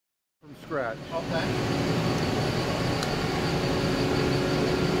scratch. Okay.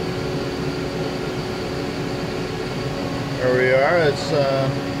 There we are. It's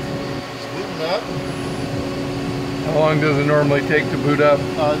booting up. How long does it normally take to boot up?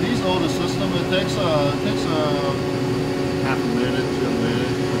 These older systems, it takes half a minute to a minute.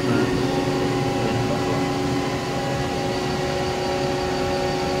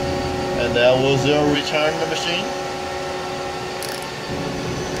 And that will zero return the machine.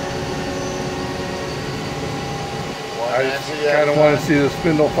 I kind of want to see the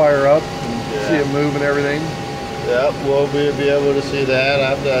spindle fire up and see it move and everything. Yep, we'll be able to see that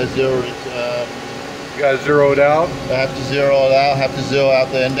after I zero it. You got to zero it out? I have to zero it out. Have to zero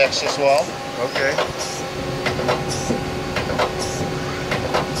out the index as well. Okay.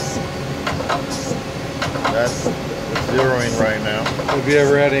 That's zeroing right now. Have you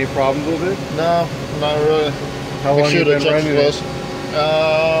ever had any problems with it? No, not really. How long have you been running it?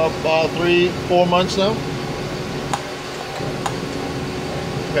 About 3-4 months now.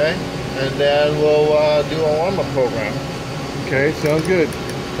 Okay, and then we'll do a warm-up program. Okay, sounds good.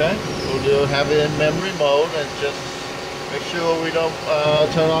 Okay, we'll have it in memory mode and just make sure we don't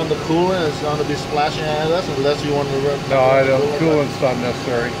turn on the coolant. It's going to be splashing at us unless you want to run. No, I don't. Coolant's not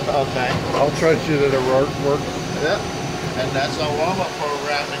necessary. Okay. I'll trust you that it works. Yep. And that's our warm-up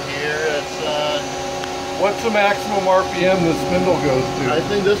program in here. It's what's the maximum RPM the spindle goes to? I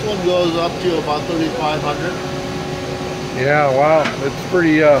think this one goes up to about 3,500. Yeah, wow, it's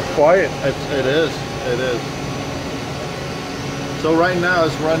pretty quiet. It is. So right now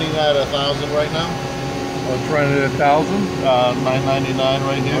it's running at 1,000 right now. Oh, it's running at 1,000? 999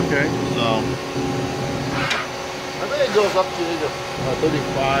 right here. Okay. So I think it goes up to either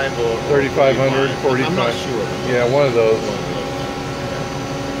 35 or 3,500, 45. I'm not sure. Yeah, one of those.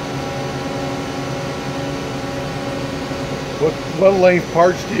 What length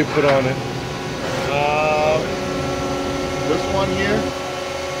parts do you put on it? This one here,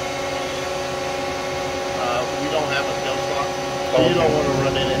 we don't have a tail stock, so you don't want to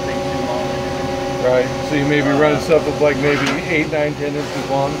run anything too long. Right, so you maybe run stuff with like maybe 8, 9, 10 inches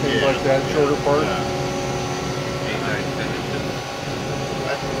long, things like that, shorter parts. Yeah. 8, 9, 10 inches.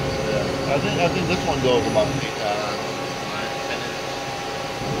 I think this one goes about 9, 10 inches.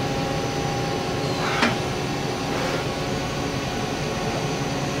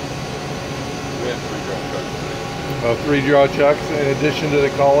 We have 3 drum trucks today. 3 draw chucks in addition to the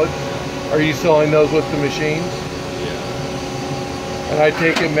college. Are you selling those with the machines? Yeah. And I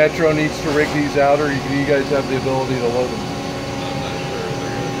take it Metro needs to rig these out, or do you guys have the ability to load them? I'm not sure if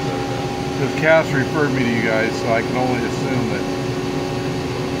they're going to do that or not. Because Cass referred me to you guys, so I can only assume that.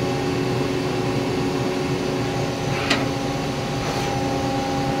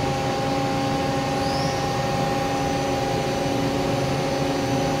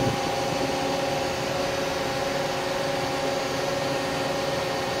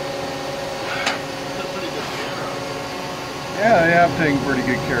 Yeah, they have taken pretty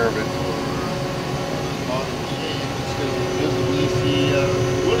good care of it.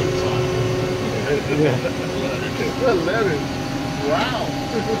 Good letters. Wow.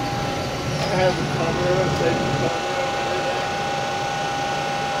 I have the camera, safety camera.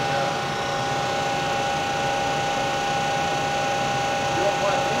 You don't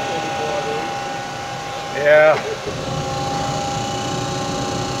want these anymore, do you? Yeah.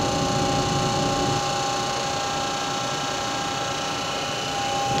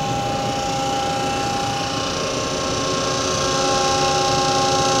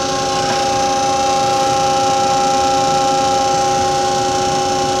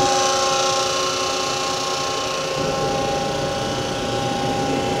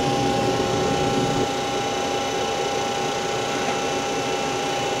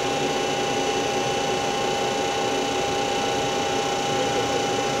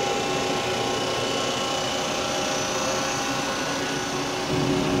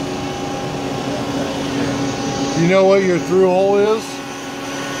 You know what your through hole is?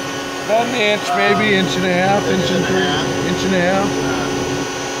 About an inch, maybe inch and a half, inch and a half.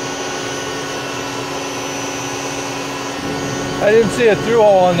 I didn't see a through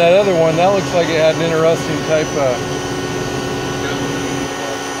hole on that other one. That looks like it had an interesting type of.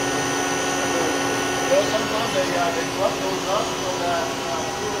 Well, sometimes they plug those up so that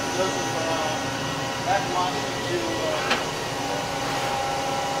coolant doesn't backwash into